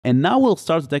And now we'll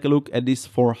start to take a look at these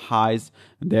 4 highs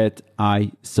that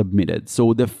I submitted.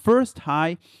 So the first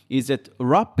high is that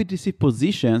wrap BTC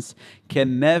positions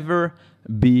can never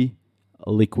be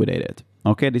liquidated.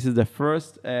 Okay, this is the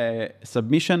first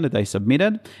submission that I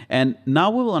submitted. And now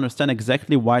we will understand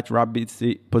exactly why wrap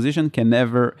BTC position can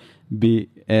never be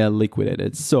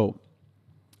liquidated. So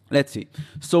let's see.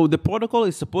 So the protocol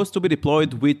is supposed to be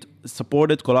deployed with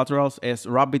supported collaterals as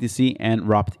wrap BTC and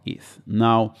wrapped ETH.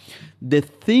 Now, the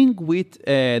thing with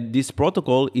this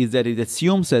protocol is that it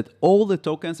assumes that all the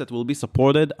tokens that will be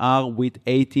supported are with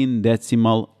 18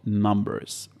 decimal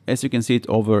numbers, as you can see it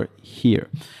over here.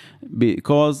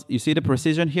 Because you see the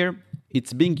precision here,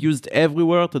 it's being used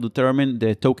everywhere to determine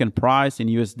the token price in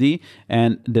USD,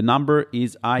 and the number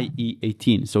is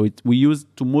IE18. So we use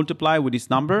to multiply with this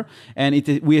number, and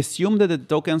we assume that the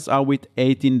tokens are with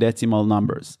 18 decimal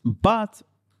numbers. But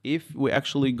if we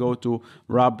actually go to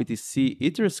wrap BTC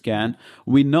Etherscan,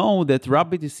 we know that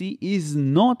wrap BTC is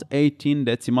not 18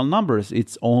 decimal numbers.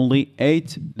 It's only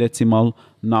 8 decimal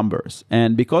numbers.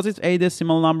 And because it's 8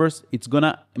 decimal numbers, it's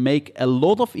gonna make a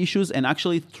lot of issues. And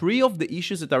actually 3 of the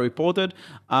issues that are reported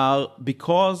are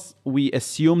because we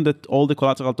assume that all the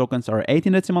collateral tokens are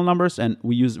 18 decimal numbers, and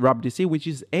we use wrap BTC, which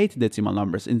is 8 decimal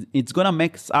numbers. And it's gonna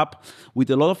mix up with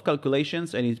a lot of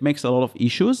calculations, and it makes a lot of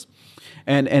issues.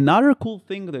 And another cool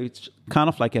thing that it's kind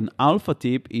of like an alpha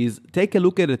tip is take a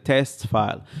look at the test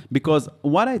file. Because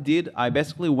what I did, I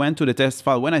basically went to the test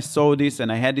file. When I saw this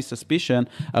and I had this suspicion,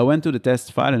 I went to the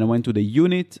test file and I went to the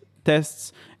unit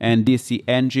tests and DSC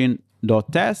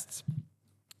engine.tests,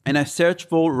 and I searched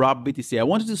for wrap BTC. I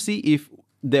wanted to see if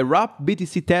the wrap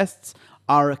BTC tests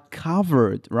are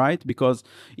covered, right? Because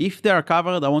if they are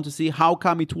covered, I want to see how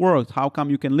come it worked, how come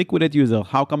you can liquidate users,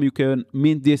 how come you can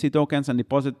mint DSC tokens and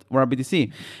deposit wrap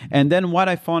BTC. And then what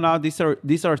I found out, these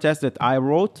are tests that I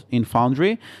wrote in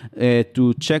Foundry to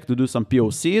do some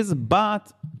POCs,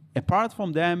 but apart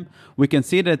from them, we can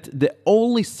see that the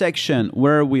only section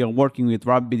where we are working with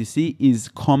wrap BTC is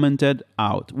commented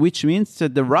out, which means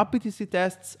that the wrap BTC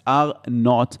tests are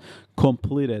not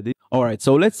completed. All right,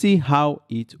 so let's see how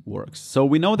it works. So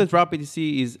we know that wrap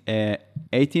BTC is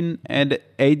 18 and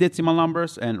 8 decimal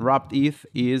numbers, and wrapped ETH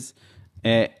is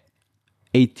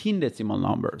 18 decimal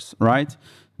numbers, right?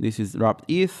 This is wrapped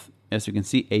ETH. As you can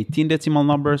see, 18 decimal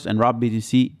numbers, and wrap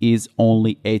BTC is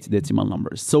only 8 decimal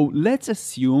numbers. So let's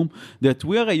assume that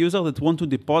we are a user that want to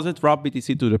deposit wrap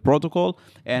BTC to the protocol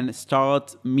and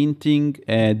start minting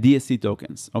DSC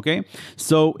tokens, okay?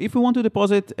 So if we want to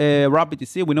deposit wrap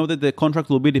BTC, we know that the contract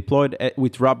will be deployed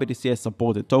with wrap BTC as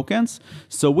supported tokens.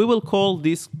 So we will call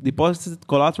this deposit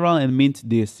collateral and mint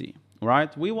DSC,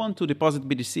 right? We want to deposit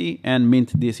BTC and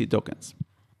mint DSC tokens.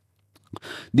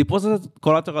 Deposit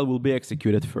collateral will be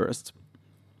executed first.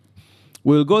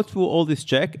 We'll go through all this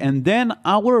check, and then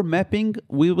our mapping,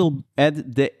 we will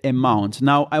add the amount.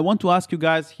 Now, I want to ask you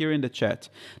guys here in the chat,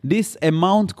 this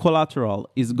amount collateral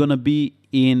is going to be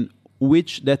in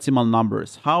which decimal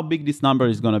numbers? How big this number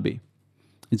is going to be?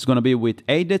 It's going to be with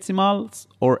 8 decimals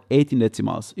or 18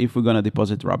 decimals if we're going to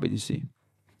deposit wrap BTC.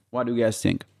 What do you guys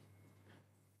think?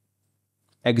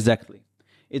 Exactly.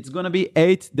 It's going to be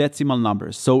 8 decimal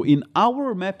numbers. So in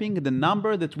our mapping, the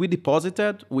number that we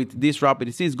deposited with this wrap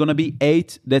BTC is going to be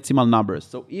 8 decimal numbers.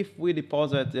 So if we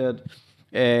deposited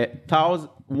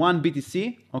 1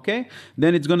 BTC, okay,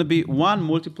 then it's going to be 1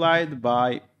 multiplied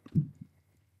by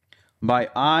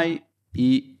IE8,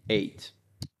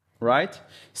 right?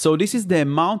 So this is the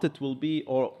amount that will be,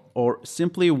 or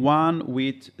simply 1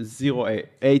 with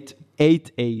 8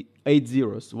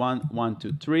 zeros, 1, 1,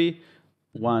 2, 3,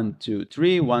 1, 2,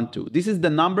 3, 1, 2. This is the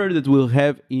number that we'll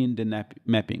have in the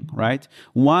mapping, right?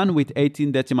 1 with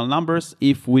 18 decimal numbers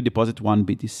if we deposit 1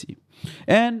 BTC.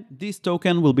 And this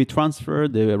token will be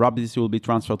transferred, the wrap BTC will be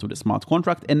transferred to the smart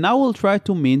contract, and now we'll try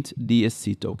to mint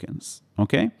DSC tokens,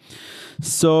 okay?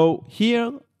 So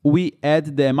here we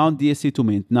add the amount DSC to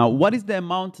mint. Now, what is the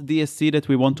amount DSC that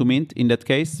we want to mint in that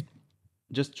case?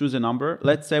 Just choose a number.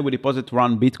 Let's say we deposit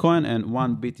 1 Bitcoin and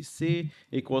 1 BTC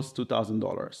equals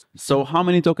 $2,000. So how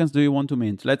many tokens do you want to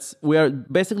mint? We are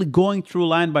basically going through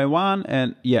line by one,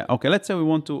 and yeah, okay, let's say we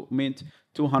want to mint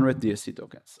 200 DSC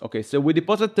tokens. Okay, so we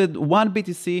deposited 1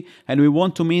 BTC and we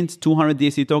want to mint 200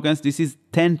 DSC tokens. This is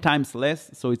 10 times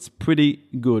less, so it's pretty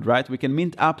good, right? We can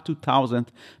mint up to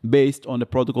 1,000 based on the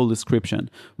protocol description.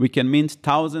 We can mint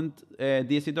 1,000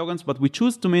 DSC tokens, but we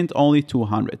choose to mint only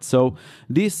 200. So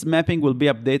this mapping will be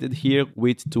updated here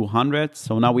with 200.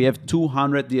 So now we have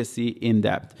 200 DSC in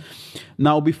depth.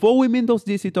 Now, before we mint those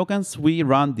DSC tokens, we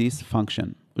run this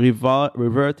function,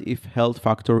 revert if health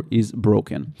factor is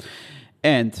broken.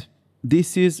 And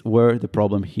this is where the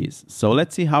problem is. So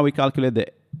let's see how we calculate the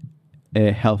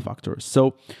health factors.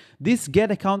 So this get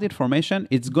account information,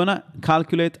 it's gonna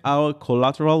calculate our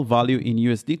collateral value in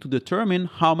USD to determine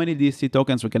how many DSC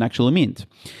tokens we can actually mint.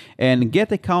 And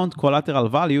get account collateral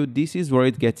value, this is where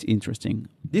it gets interesting.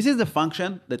 This is the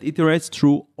function that iterates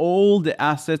through all the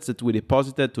assets that we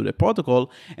deposited to the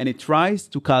protocol, and it tries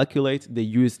to calculate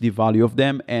the USD value of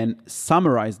them and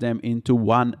summarize them into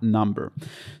one number.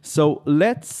 So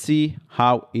let's see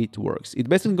how it works. It's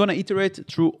basically gonna iterate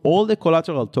through all the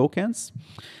collateral tokens,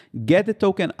 get the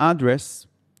token address,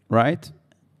 right?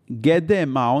 Get the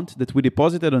amount that we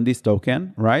deposited on this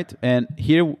token, right? And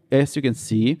here, as you can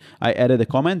see, I added a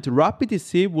comment.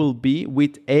 RAPBTC will be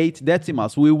with 8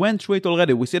 decimals. We went through it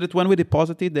already. We said that when we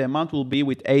deposit it, the amount will be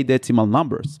with 8 decimal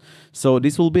numbers. So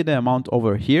this will be the amount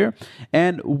over here.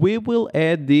 And we will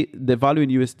add the value in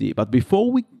USD. But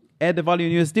before we add the value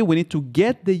in USD, we need to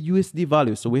get the USD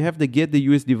value. So we have to get the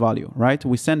USD value, right?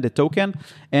 We send the token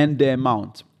and the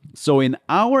amount. So in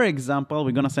our example,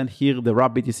 we're going to send here the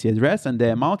RAPBTC address, and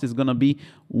the amount is going to be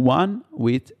 1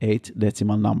 with 8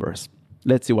 decimal numbers.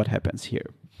 Let's see what happens here.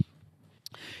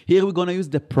 Here we're going to use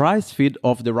the price feed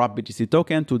of the RAPBTC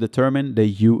token to determine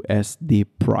the USD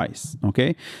price.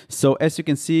 Okay, so as you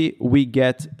can see, we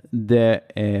get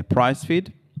the price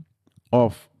feed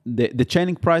of the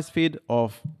chaining price feed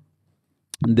of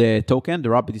the token, the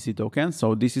RAPBTC token.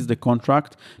 So this is the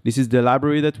contract. This is the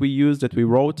library that we use, that we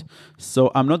wrote.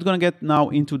 So I'm not going to get now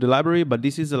into the library, but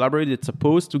this is a library that's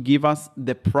supposed to give us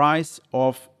the price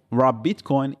of RAP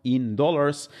Bitcoin in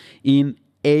dollars in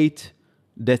 8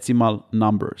 decimal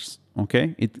numbers.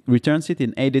 Okay, it returns it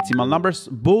in 8 decimal numbers,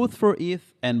 both for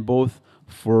ETH and both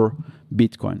for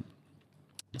Bitcoin.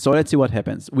 So let's see what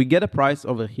happens. We get a price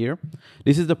over here.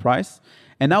 This is the price.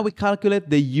 And now we calculate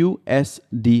the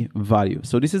USD value.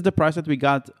 So this is the price that we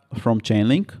got from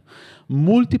Chainlink,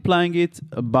 multiplying it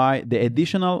by the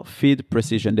additional feed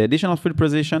precision. The additional feed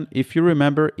precision, if you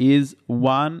remember, is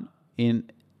 1 in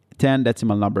 10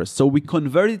 decimal numbers. So we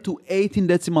converted it to 18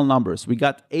 decimal numbers. We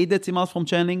got 8 decimals from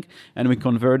Chainlink, and we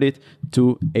converted it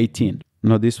to 18.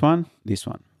 Not this one, this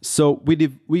one. So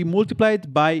we multiply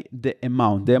it by the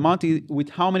amount. The amount is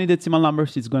with how many decimal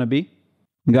numbers it's going to be?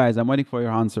 Guys, I'm waiting for your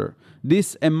answer.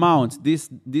 This amount, this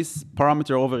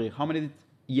parameter over here, how many?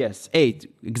 Yes, 8,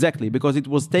 exactly, because it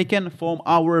was taken from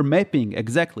our mapping,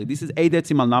 exactly. This is 8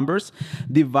 decimal numbers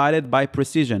divided by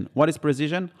precision. What is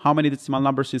precision? How many decimal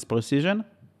numbers is precision?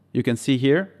 You can see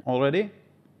here already.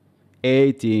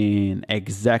 18,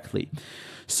 exactly.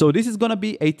 So this is going to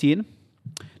be 18.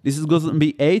 This is going to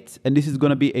be 8, and this is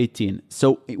going to be 18.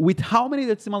 So with how many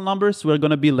decimal numbers we're going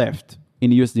to be left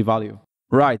in USD value?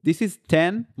 Right, this is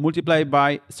 10 multiplied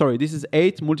by, sorry, this is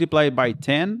 8 multiplied by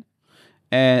 10,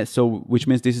 so which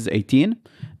means this is 18.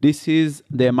 This is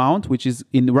the amount, which is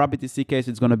in the RAPBTC case,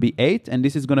 it's going to be 8, and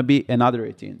this is going to be another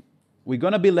 18. We're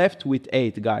going to be left with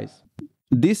 8, guys.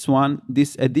 This one,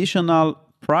 this additional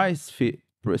price fee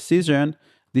precision,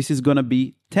 this is going to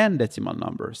be 10 decimal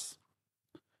numbers,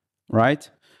 right?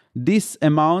 This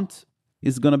amount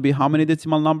is going to be how many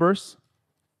decimal numbers?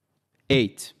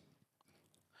 8.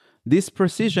 This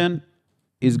precision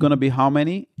is going to be how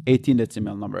many? 18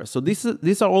 decimal numbers. So these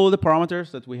are all the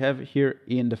parameters that we have here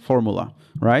in the formula,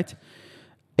 right?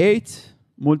 8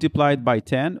 multiplied by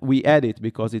 10, we add it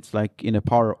because it's like in a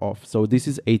power of. So this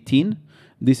is 18.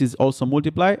 This is also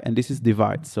multiply, and this is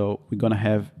divide. So we're going to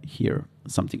have here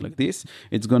something like this.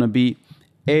 It's going to be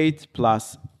 8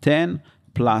 plus 10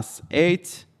 plus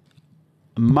 8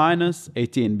 minus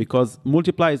 18, because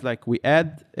multiply is like we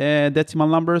add decimal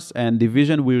numbers, and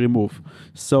division we remove.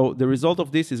 So the result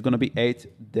of this is going to be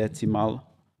 8 decimal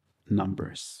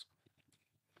numbers.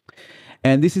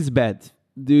 And this is bad.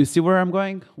 Do you see where I'm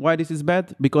going? Why this is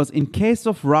bad? Because in case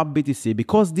of RAPBTC,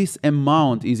 because this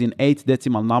amount is in 8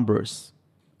 decimal numbers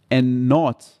and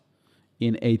not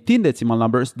in 18 decimal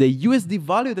numbers, the USD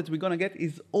value that we're going to get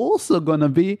is also going to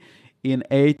be in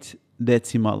 8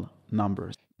 decimal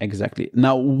numbers. Exactly.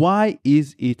 Now, why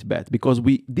is it bad? Because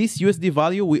this USD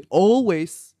value, we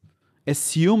always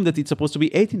assume that it's supposed to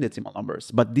be 18 decimal numbers,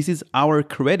 but this is our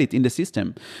credit in the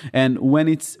system. And when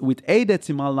it's with 8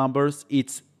 decimal numbers,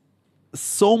 it's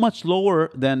so much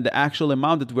lower than the actual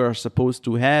amount that we are supposed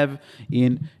to have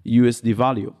in USD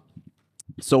value.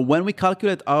 So when we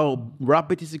calculate our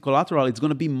RAPBTC collateral, it's going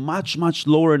to be much, much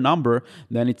lower number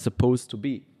than it's supposed to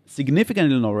be.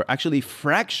 Significantly lower, actually a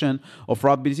fraction of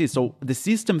RAPBTC. So the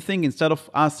system thing, instead of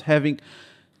us having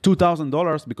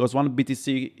 $2,000, because one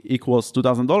BTC equals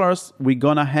 $2,000, we're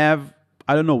gonna have,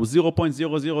 I don't know,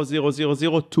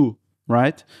 0.000002,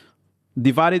 right?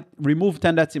 Divided, remove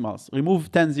 10 decimals, remove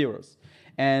 10 zeros.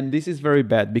 And this is very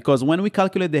bad, because when we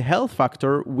calculate the health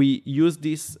factor, we use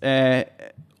this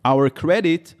our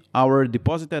credit, our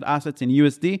deposited assets in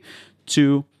USD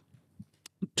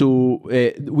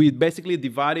we basically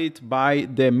divide it by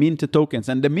the mint tokens,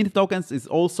 and the mint tokens is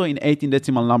also in 18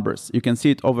 decimal numbers. You can see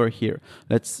it over here.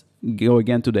 Let's go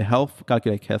again to the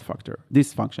calculate health factor,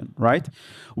 this function, right?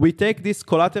 We take this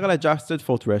collateral adjusted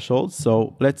for threshold.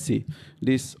 So let's see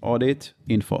this audit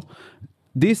info.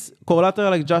 This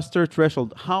collateral adjusted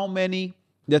threshold, how many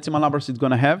decimal numbers it's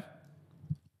going to have?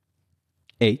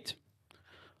 8,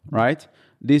 right?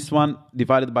 This one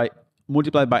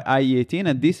multiplied by IE18,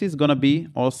 and this is going to be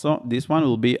also, this one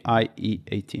will be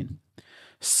IE18.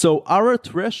 So our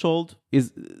threshold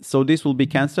is, so this will be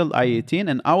canceled, IE18,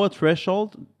 and our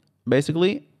threshold,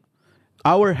 basically,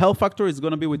 our health factor is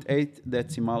going to be with 8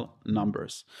 decimal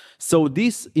numbers. So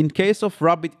this, in case we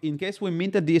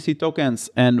minted DSC tokens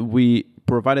and we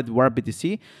provided warp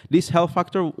BTC, this health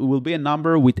factor will be a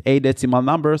number with 8 decimal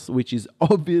numbers, which is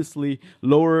obviously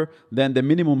lower than the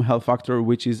minimum health factor,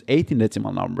 which is 18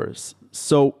 decimal numbers.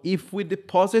 So if we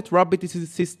deposit warp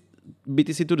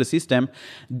BTC to the system,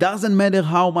 doesn't matter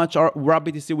how much warp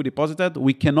BTC we deposited,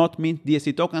 we cannot mint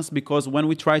DSC tokens, because when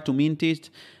we try to mint it,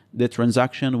 the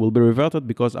transaction will be reverted,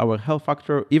 because our health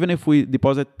factor, even if we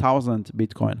deposit 1,000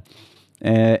 Bitcoin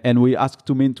and we ask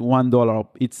to mint $1,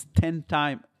 it's 10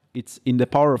 times, it's in the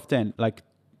power of 10, like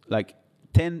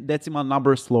 10 decimal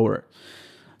numbers slower.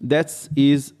 That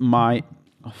is my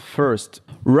first.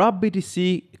 Wrap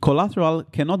BTC collateral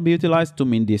cannot be utilized to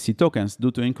mint DSC tokens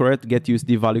due to incorrect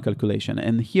getUSD value calculation.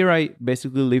 And here I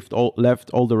basically left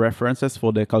all the references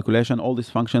for the calculation, all this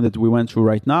function that we went through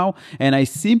right now. And I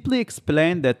simply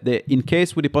explained that in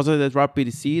case we deposited wrap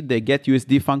BTC, the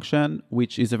getUSD function,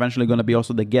 which is eventually going to be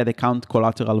also the get account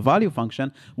collateral value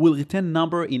function, will return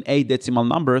number in 8 decimal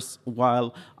numbers,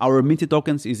 while our minted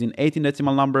tokens is in 18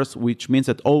 decimal numbers, which means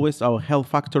that always our health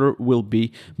factor will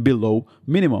be below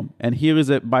minimum. And here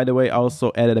is by the way, I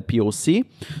also added a POC.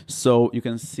 So you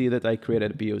can see that I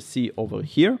created a POC over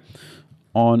here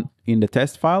in the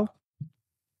test file.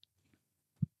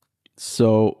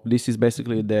 So this is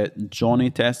basically the Johnny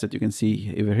test that you can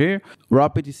see over here.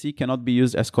 Wrap BTC cannot be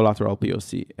used as collateral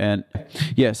POC. And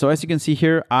yeah, so as you can see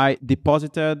here, I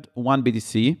deposited 1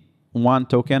 BTC, 1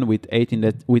 token with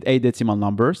 8 decimal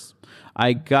numbers.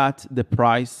 I got the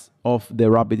price of the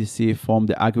wrap BTC from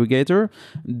the aggregator.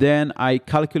 Then I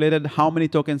calculated how many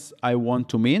tokens I want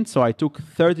to mint. So I took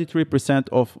 33%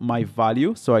 of my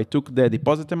value. So I took the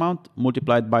deposit amount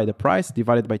multiplied by the price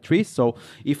divided by 3. So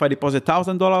if I deposit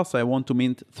 $1,000, I want to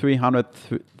mint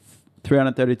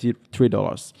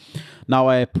 $333. Now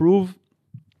I approve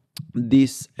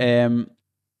this.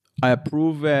 I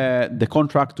approve the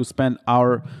contract to spend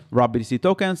our wrap BTC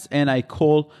tokens, and I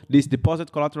call this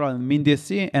deposit collateral and mint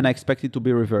DSC, and I expect it to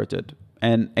be reverted.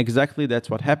 And exactly that's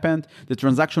what happened. The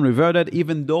transaction reverted,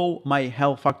 even though my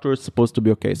health factor is supposed to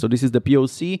be okay. So this is the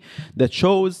POC that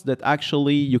shows that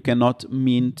actually you cannot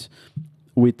mint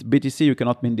with BTC, you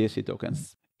cannot mint DSC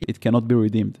tokens. It cannot be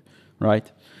redeemed,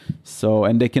 right? So,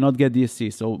 and they cannot get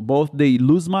DSC. So both they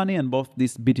lose money and both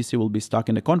this BTC will be stuck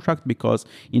in the contract, because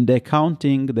in the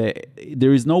accounting,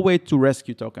 there is no way to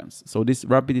rescue tokens. So this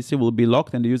wrap BTC will be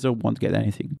locked and the user won't get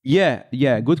anything. Yeah,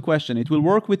 good question. It will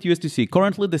work with USDC.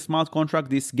 Currently, the smart contract,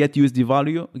 this getUSD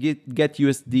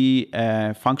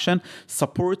function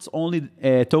supports only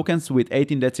tokens with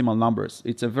 18 decimal numbers.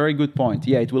 It's a very good point.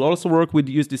 Yeah, it will also work with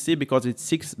USDC because it's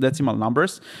 6 decimal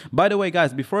numbers. By the way,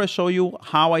 guys, before I show you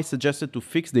how I suggested to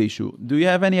fix the issue, do you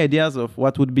have any ideas of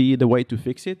what would be the way to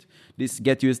fix it? This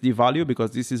getUSD value,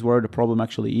 because this is where the problem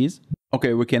actually is.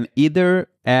 Okay, we can either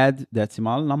add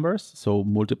decimal numbers, so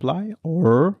multiply,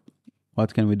 or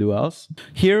what can we do else?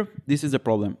 Here, this is the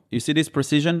problem. You see this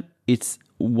precision? It's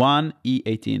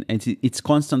 1E18, and it's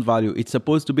constant value. It's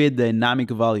supposed to be a dynamic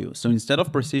value. So instead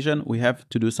of precision, we have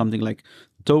to do something like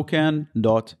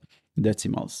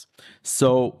token.decimals.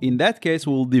 So in that case,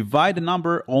 we'll divide the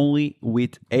number only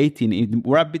with 18. In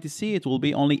wrap BTC, it will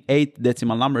be only 8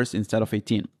 decimal numbers instead of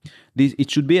 18. It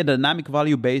should be a dynamic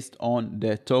value based on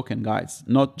the token, guys,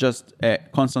 not just a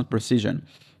constant precision.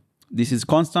 This is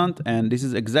constant, and this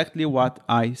is exactly what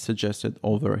I suggested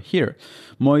over here.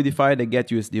 Modify the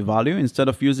getUSD value. Instead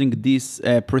of using this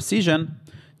precision,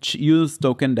 use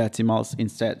token decimals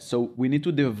instead. So we need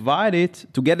to divide it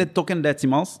to get the token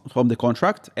decimals from the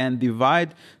contract and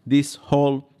divide this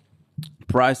whole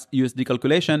price USD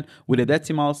calculation with the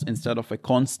decimals instead of a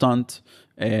constant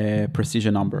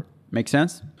precision number. Make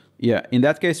sense? Yeah, in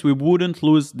that case, we wouldn't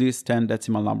lose these 10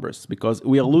 decimal numbers, because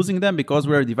we are losing them because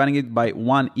we are dividing it by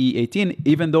 1E18,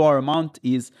 even though our amount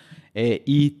is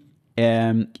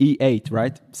E8,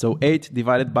 right? So 8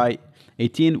 divided by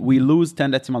 18, we lose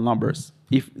 10 decimal numbers.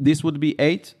 If this would be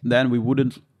 8, then we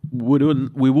wouldn't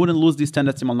we wouldn't lose these 10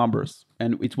 decimal numbers,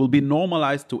 and it will be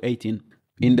normalized to 18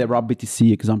 in the RAP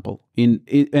BTC example. And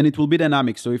it will be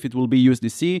dynamic. So if it will be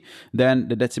USDC, then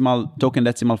the token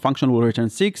decimal function will return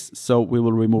 6. So we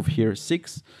will remove here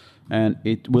 6, and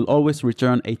it will always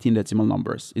return 18 decimal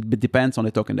numbers. It depends on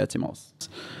the token decimals.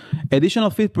 Additional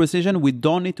feed precision, we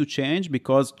don't need to change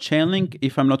because Chainlink,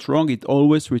 if I'm not wrong, it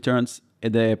always returns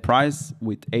the price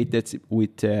with 8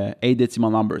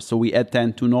 decimal numbers. So we add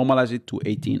 10 to normalize it to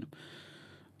 18.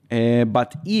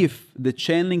 But if the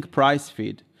Chainlink price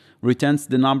feed returns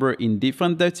the number in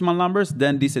different decimal numbers,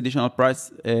 then this additional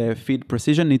price feed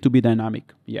precision need to be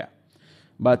dynamic. Yeah.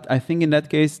 But I think in that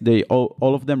case,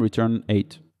 all of them return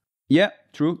 8. Yeah,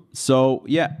 true. So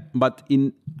yeah, but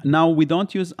now we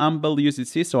don't use Humble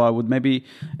USDC, so I would maybe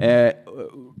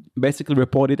basically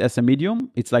report it as a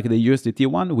medium. It's like the USDT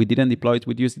one. We didn't deploy it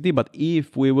with USDT, but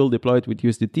if we will deploy it with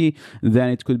USDT, then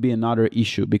it could be another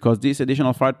issue because this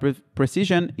additional feed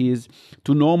precision is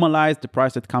to normalize the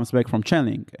price that comes back from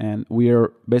Chainlink, and we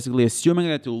are basically assuming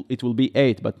that it will be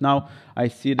 8. But now I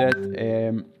see that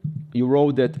you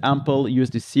wrote that Ample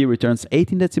USDC returns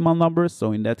 18 decimal numbers,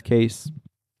 so in that case,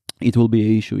 it will be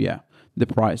an issue, yeah. The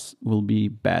price will be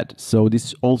bad. So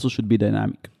this also should be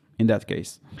dynamic in that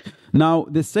case. Now,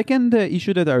 the second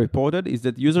issue that I reported is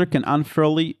that user can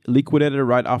unfairly liquidate it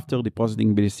right after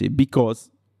depositing BTC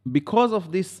because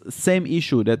of this same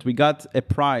issue that we got a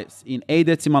price in 8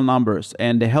 decimal numbers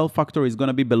and the health factor is going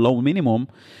to be below minimum,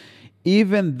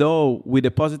 even though we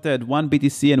deposited 1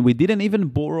 BTC and we didn't even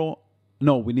borrow.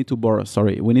 No, we need to borrow,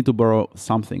 sorry. We need to borrow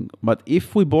something. But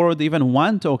if we borrowed even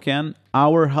 1 token,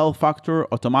 our health factor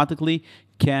automatically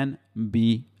can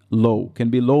be low,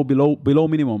 below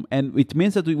minimum. And it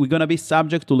means that we're going to be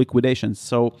subject to liquidation.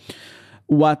 So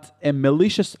what a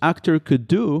malicious actor could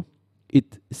do,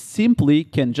 it simply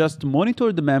can just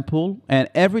monitor the mempool, and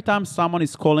every time someone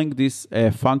is calling this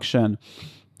function,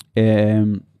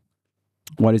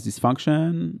 what is this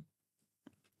function?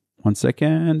 1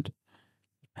 second.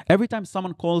 Every time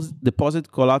someone calls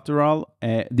deposit collateral,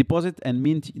 deposit and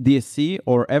mint DSC,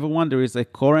 or everyone, there is a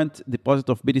current deposit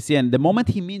of BTC. And the moment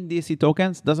he mint DSC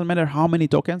tokens, doesn't matter how many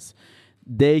tokens,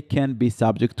 they can be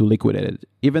subject to liquidated.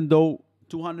 Even though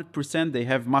 200%, they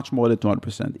have much more than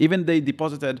 200%. Even they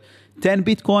deposited 10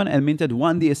 Bitcoin and minted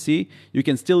 1 DSC, you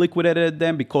can still liquidate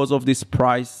them because of this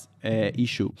price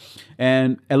issue.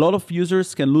 And a lot of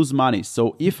users can lose money.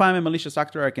 So if I'm a malicious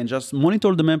actor, I can just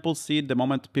monitor the mempool, see the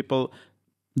moment people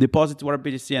deposit whatever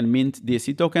BTC and mint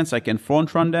DSC tokens, I can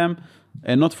front run them,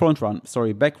 and not front run,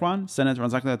 sorry, back run, send a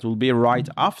transaction that will be right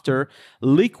after,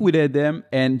 liquidate them,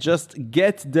 and just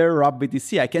get their RAP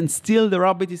BTC. I can steal the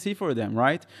RAP BTC for them,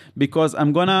 right? Because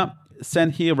I'm gonna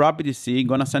send here RAP BTC,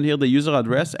 gonna send here the user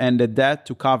address and the debt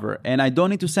to cover. And I don't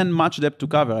need to send much debt to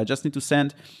cover. I just need to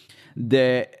send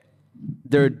their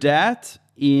debt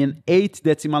in 8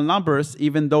 decimal numbers,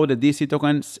 even though the DSC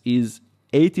tokens is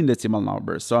 18 decimal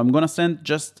numbers. So I'm going to send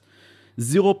just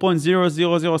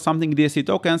 0.000 something DSC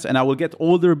tokens, and I will get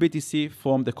all their BTC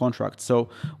from the contract. So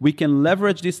we can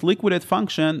leverage this liquidate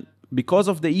function because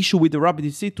of the issue with the RAP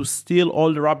BTC to steal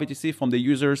all the RAP BTC from the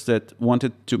users that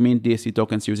wanted to mint DSC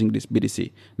tokens using this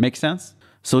BTC. Make sense?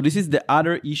 So this is the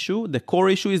other issue. The core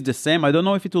issue is the same. I don't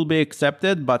know if it will be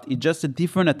accepted, but it's just a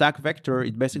different attack vector.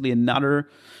 It's basically another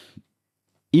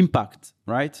impact,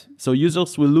 right? So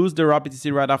users will lose their RAP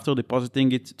BTC right after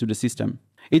depositing it to the system.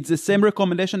 It's the same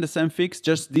recommendation, the same fix,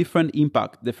 just different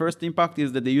impact. The first impact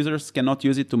is that the users cannot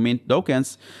use it to mint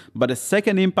tokens, but the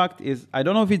second impact is, I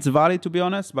don't know if it's valid to be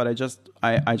honest, but I just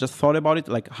thought about it,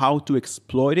 like how to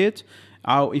exploit it.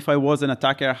 How, if I was an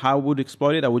attacker, how would I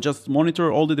exploit it? I would just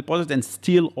monitor all the deposits and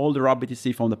steal all the RAP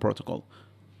BTC from the protocol.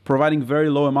 Providing very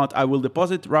low amount, I will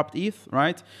deposit wrapped ETH,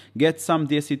 right? Get some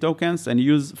DSC tokens and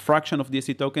use fraction of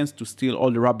DSC tokens to steal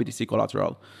all the RAP BTC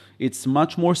collateral. It's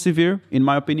much more severe, in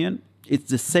my opinion.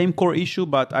 It's the same core issue,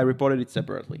 but I reported it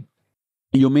separately.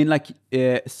 You mean like,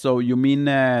 so you mean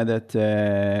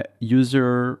that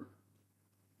user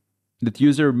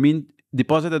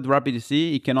deposited RAP BTC,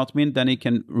 he cannot mint, then he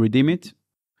can redeem it?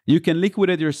 You can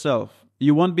liquidate yourself.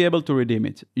 You won't be able to redeem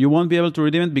it. You won't be able to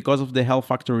redeem it because of the health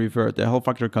factor revert, the health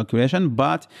factor calculation,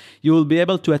 but you will be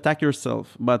able to attack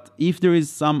yourself. But if there is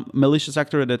some malicious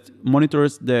actor that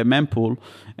monitors the mempool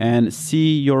and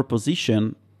see your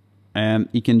position, and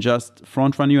he can just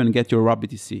front run you and get your RAP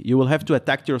BTC, you will have to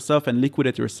attack yourself and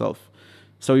liquidate yourself.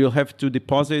 So you'll have to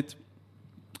deposit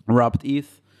wrapped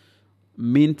ETH,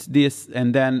 mint this,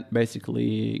 and then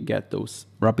basically get those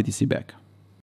RAP BTC back.